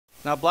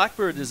Now,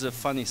 Blackbird is a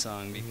funny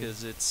song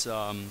because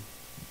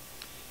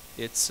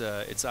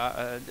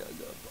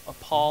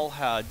Paul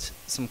had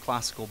some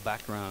classical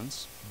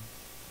backgrounds.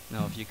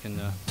 Now, if you can,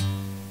 I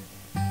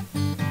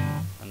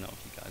don't know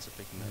if you guys are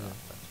picking that up,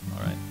 but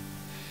all right.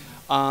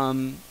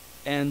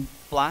 And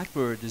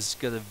Blackbird has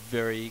got a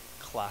very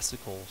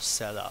classical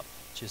setup,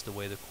 just the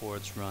way the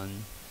chords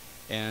run.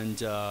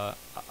 And I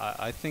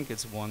think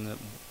it's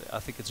I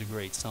think it's a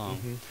great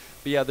song.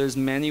 But yeah, there's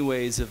many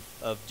ways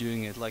of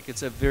doing it. Like,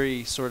 it's a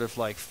very sort of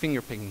like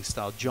finger picking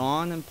style.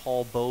 John and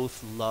Paul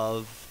both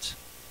loved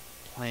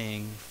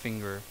playing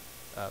finger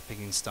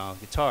picking style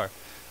guitar.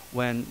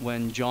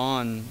 When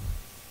John,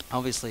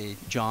 obviously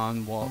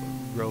John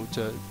wrote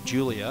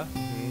Julia,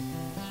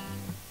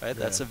 right?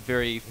 That's a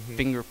very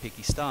finger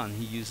picky style, and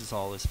he uses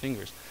all his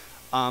fingers.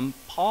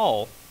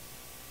 Paul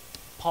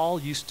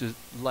used to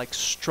like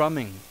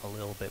strumming a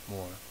little bit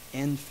more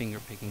and finger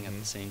picking at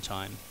the same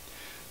time.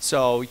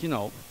 So, you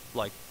know,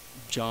 like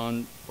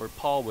John or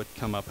Paul would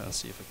come up, and I'll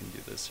see if I can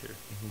do this here.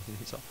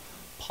 So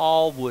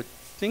Paul would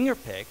finger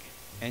pick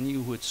and you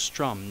would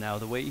strum. Now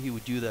the way he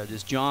would do that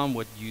is John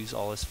would use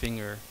all his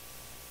fingers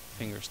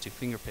to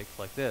finger pick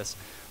like this,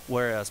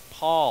 whereas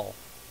Paul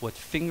would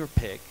finger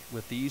pick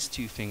with these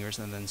two fingers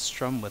and then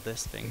strum with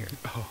this finger.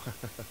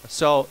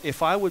 So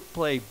if I would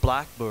play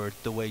Blackbird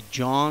the way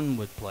John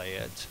would play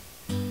it,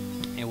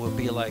 it would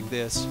be like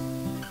this.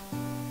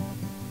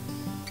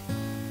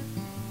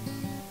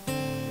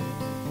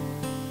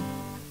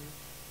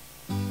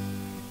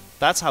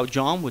 That's how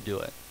John would do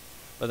it.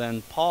 But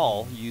then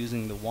Paul,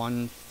 using the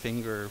one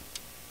finger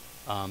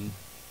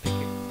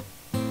picking.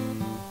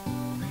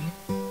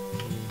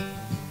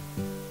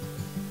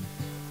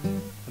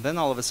 And then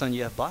all of a sudden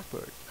you have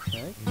Blackbird,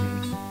 right?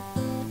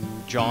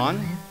 John,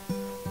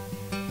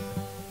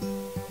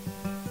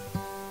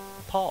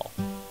 Paul.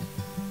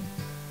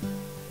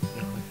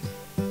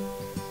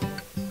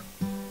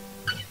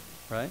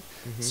 Right?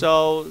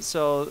 So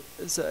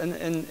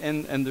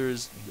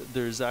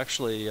there's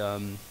actually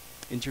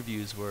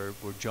interviews where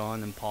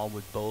John and Paul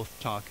would both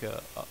talk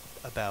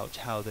about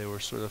how they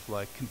were sort of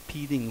like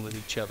competing with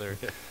each other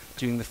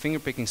doing the finger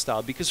picking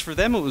style, because for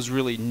them it was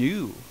really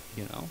new,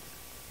 you know.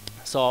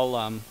 So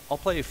I'll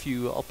play a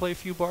few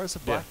bars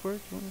of Blackbird.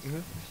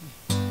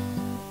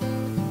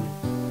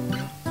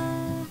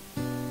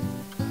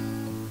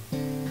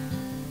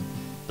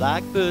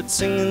 Blackbird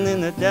singing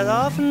in the dead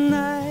of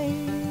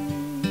night.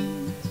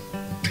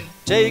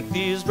 Take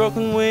these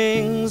broken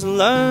wings and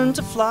learn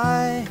to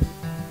fly.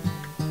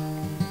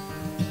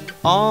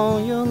 All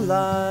your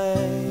life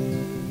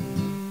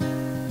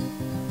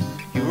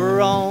you were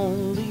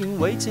only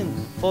waiting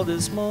for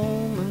this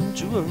moment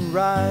to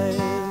arise.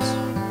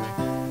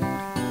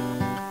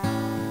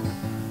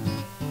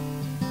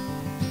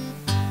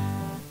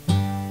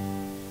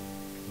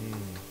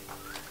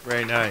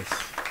 Very nice.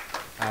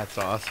 That's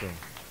awesome.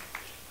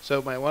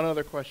 So my one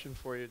other question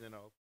for you, then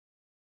I'll